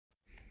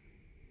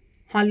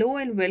Hello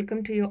and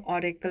welcome to your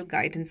Oracle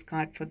guidance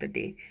card for the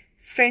day.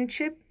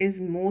 Friendship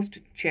is most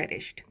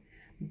cherished.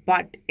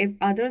 But if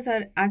others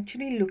are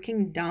actually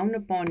looking down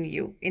upon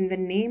you in the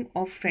name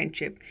of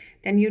friendship,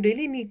 then you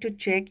really need to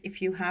check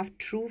if you have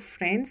true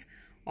friends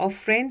or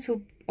friends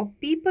who or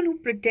people who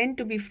pretend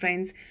to be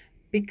friends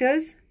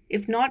because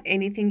if not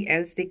anything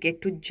else, they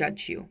get to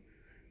judge you.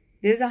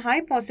 There's a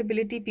high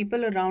possibility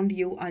people around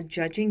you are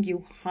judging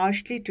you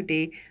harshly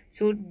today,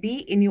 so be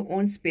in your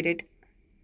own spirit